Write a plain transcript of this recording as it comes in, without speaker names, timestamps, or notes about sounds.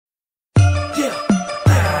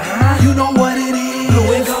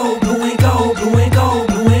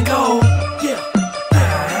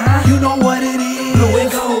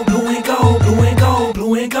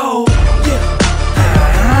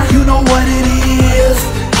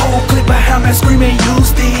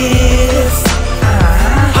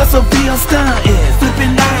stuntin',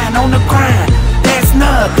 flipping 9 on the grind, that's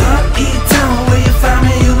nothing. E-Town, where you find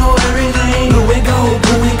me, you know everything. Blue and gold,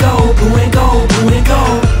 blue and gold, blue and gold, blue and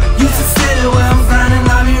gold. Eustis City, where I'm grinding,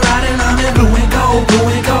 I be riding, I'm in blue and gold, blue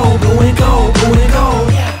and gold, blue and gold, blue and gold.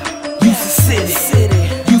 Eustis City,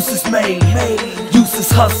 Eustis made,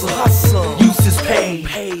 Eustis hustle, Eustis paid,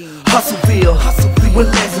 Hustleville, where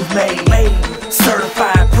legends made,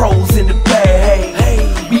 certified pros in the bag.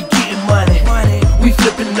 We getting money, we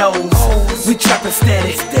flipping those, we trapping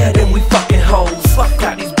steady, and we fucking hoes.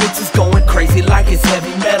 Got these bitches going crazy like it's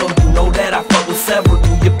heavy metal. You know that I fuck with several,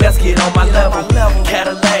 do your best, get on my level.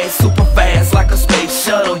 Cadillac super fast like a space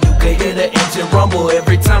shuttle. You can hear the engine rumble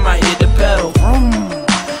every time I hit the pedal.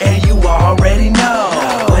 And you already know,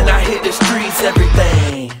 when I hit the streets,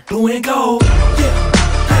 everything blue and gold.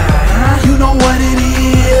 You know what it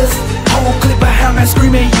is. Whole clip behind me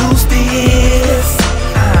screaming Eustis.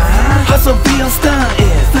 Hustleville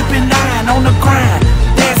stuntin', flipping 9 on the grind,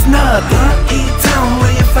 that's nothing. E-Town,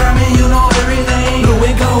 where you find me, you know everything. Blue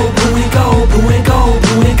and gold, blue and gold, blue and gold,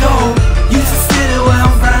 blue and gold. Eustis City, where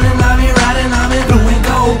I'm grinding, I be riding, I'm in blue and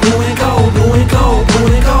gold, blue and gold, blue and gold, blue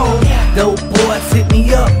and gold. Dope boys hit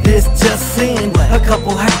me up, this just in. A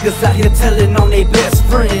couple hackers out here telling on they best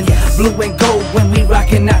friends. Blue and gold when we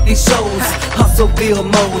rockin' out these shows. Hustleville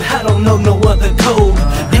mode, I don't know no other code.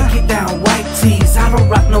 Dick it down, white tees, I don't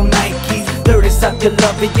rock no Nikes. Dirty South, you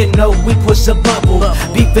love it, you know we push a bubble.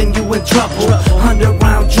 Beefing you in trouble, 100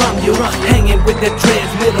 round drum, you hanging with the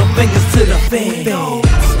dreads, middle fingers to the feds.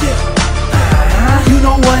 You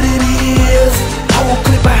know what it is. Whole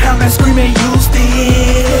clip behind me screaming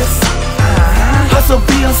Eustis.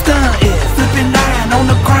 Hustleville stuntin', flipping 9 on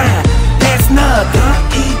the grind, that's nothing.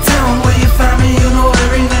 E-Town, where you find me, you know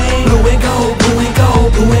everything. Blue and gold, blue and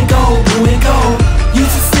gold, blue and gold, blue and gold.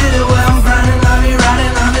 Eustis City, where I'm grinding, I be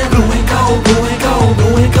riding, I'm in blue and gold, blue and gold,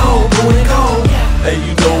 blue and gold, blue and gold. Hey,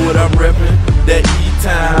 you know what I'm reppin'? That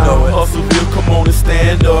E-Town. Hustleville, come on and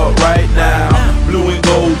stand up right now. Blue and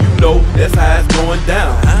gold, you know that's how it's going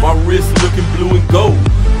down. My wrist looking blue and gold,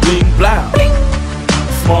 bling blow.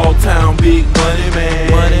 Small town, big money man.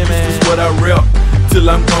 This is what I rep till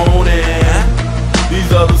I'm gone. And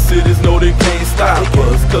these other cities know they can't stop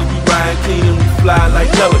us, cause we ride clean and we fly like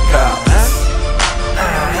helicopters.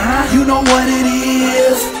 You know what it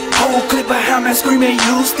is. Whole clip behind me screaming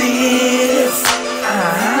Eustis.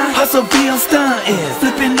 Hustleville stuntin',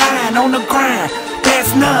 flipping 9 on the grind,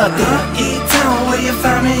 that's nothing. E-Town, where you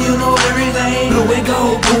find me, you know everything. Blue and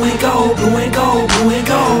gold, blue and gold, blue and gold.